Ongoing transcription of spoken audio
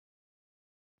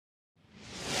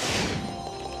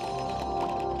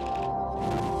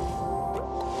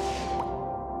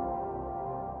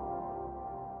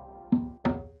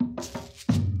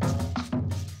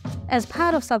As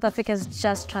part of South Africa's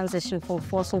just transition from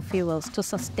fossil fuels to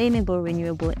sustainable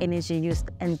renewable energy use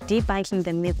and debunking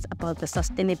the myths about the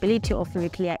sustainability of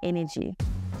nuclear energy,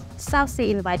 SAFCEI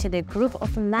invited a group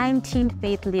of 19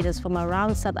 faith leaders from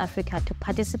around South Africa to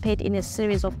participate in a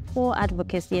series of 4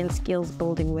 advocacy and skills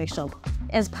building workshops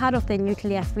as part of the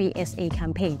Nuclear Free SA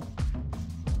campaign.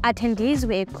 Attendees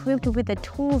were equipped with the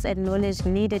tools and knowledge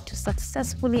needed to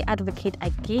successfully advocate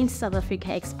against South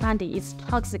Africa expanding its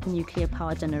toxic nuclear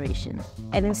power generation,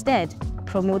 and instead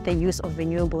promote the use of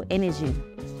renewable energy.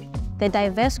 The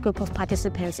diverse group of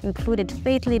participants included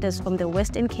faith leaders from the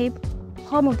Western Cape,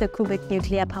 home of the Koeberg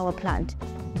nuclear power plant,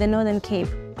 the Northern Cape,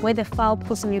 where the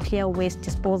Vaalputs nuclear waste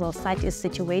disposal site is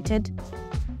situated,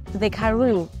 the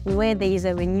Karoo, where there is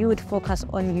a renewed focus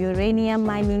on uranium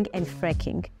mining and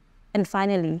fracking, and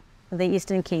finally, the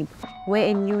Eastern Cape, where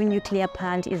a new nuclear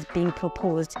plant is being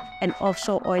proposed and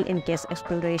offshore oil and gas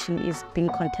exploration is being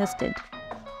contested.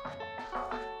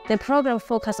 The program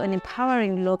focused on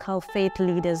empowering local faith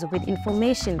leaders with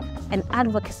information and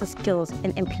advocacy skills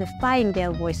and amplifying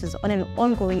their voices on an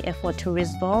ongoing effort to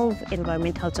resolve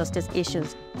environmental justice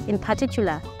issues, in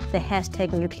particular, the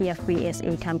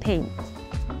 #NuclearFreeSA campaign.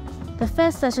 The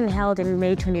first session held in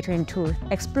May 2022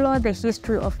 explored the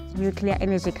history of nuclear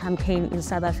energy campaign in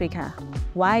South Africa,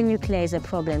 why nuclear is a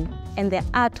problem, and the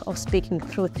art of speaking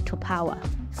truth to power.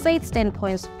 Faith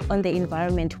standpoints on the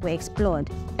environment were explored,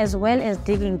 as well as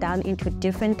digging down into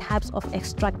different types of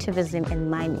extractivism and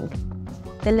mining.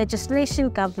 The legislation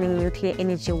governing nuclear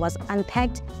energy was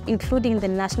unpacked, including the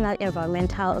National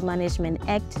Environmental Management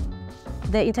Act,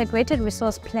 the Integrated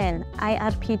Resource Plan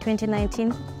 (IRP)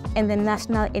 2019, and the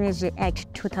National Energy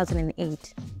Act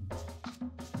 2008.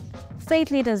 Faith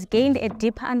leaders gained a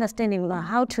deeper understanding of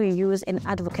how to use an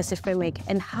advocacy framework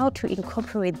and how to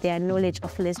incorporate their knowledge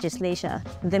of legislature,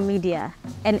 the media,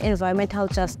 and environmental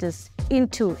justice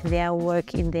into their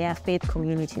work in their faith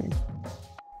communities.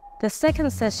 The second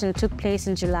session took place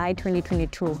in July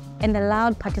 2022 and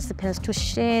allowed participants to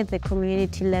share the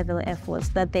community-level efforts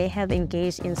that they have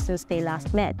engaged in since they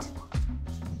last met.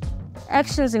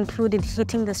 Actions included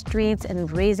hitting the streets and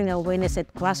raising awareness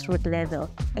at grassroots level,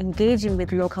 engaging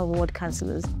with local ward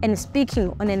councillors, and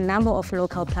speaking on a number of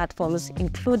local platforms,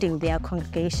 including their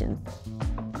congregations.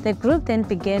 The group then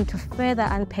began to further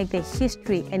unpack the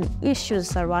history and issues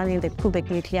surrounding the Koeberg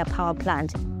nuclear power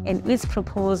plant and its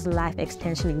proposed life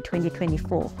extension in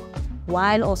 2024,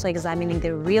 while also examining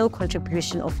the real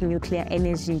contribution of nuclear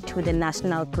energy to the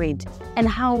national grid and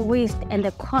how waste and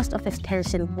the cost of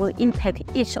extension will impact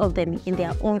each of them in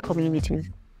their own communities.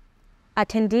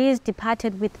 Attendees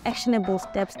departed with actionable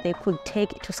steps they could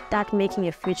take to start making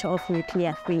a future of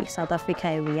nuclear-free South Africa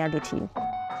a reality.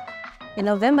 In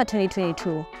November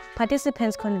 2022,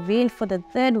 participants convened for the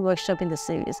third workshop in the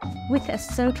series, with a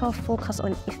central focus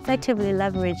on effectively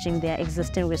leveraging their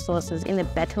existing resources in the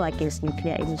battle against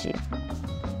nuclear energy.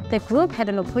 The group had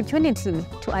an opportunity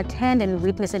to attend and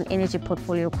witness an energy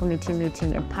portfolio committee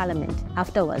meeting in Parliament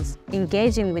afterwards,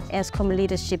 engaging with Eskom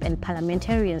leadership and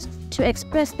parliamentarians to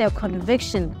express their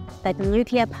conviction that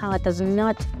nuclear power does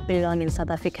not belong in South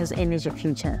Africa's energy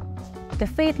future. The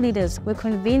faith leaders were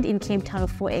convened in Cape Town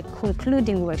for a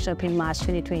concluding workshop in March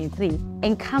 2023,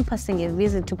 encompassing a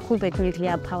visit to Koeberg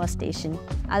Nuclear Power Station,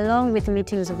 along with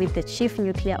meetings with the Chief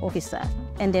Nuclear Officer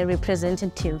and a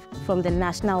representative from the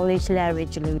National Nuclear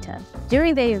Regulator.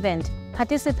 During the event,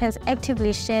 participants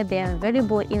actively shared their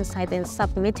valuable insight and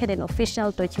submitted an official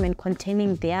document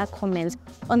containing their comments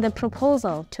on the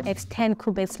proposal to extend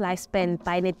Koeberg's lifespan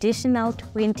by an additional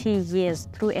 20 years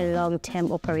through a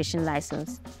long-term operation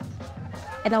license.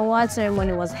 An award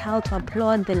ceremony was held to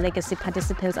applaud the legacy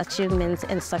participants' achievements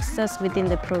and success within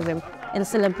the program and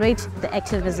celebrate the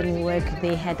activism work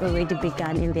they had already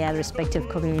begun in their respective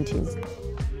communities.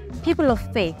 People of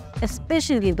faith,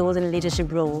 especially those in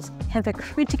leadership roles, have a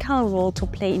critical role to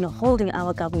play in holding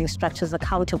our governing structures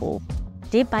accountable,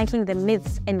 debunking the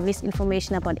myths and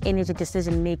misinformation about energy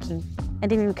decision-making,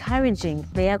 and in encouraging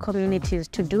their communities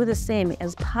to do the same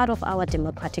as part of our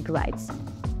democratic rights.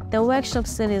 The workshop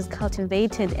series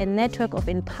cultivated a network of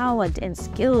empowered and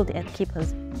skilled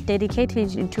keepers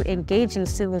dedicated to engaging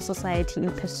civil society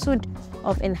in pursuit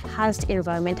of enhanced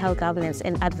environmental governance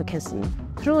and advocacy.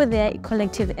 Through their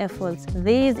collective efforts,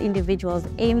 these individuals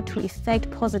aim to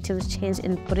effect positive change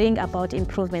and bring about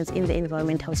improvements in the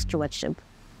environmental stewardship.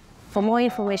 For more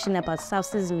information about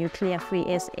SAFCEI's Nuclear Free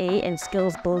SA and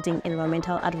Skills Building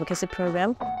Environmental Advocacy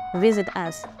Program, visit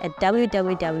us at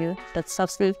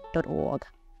www.safcei.org.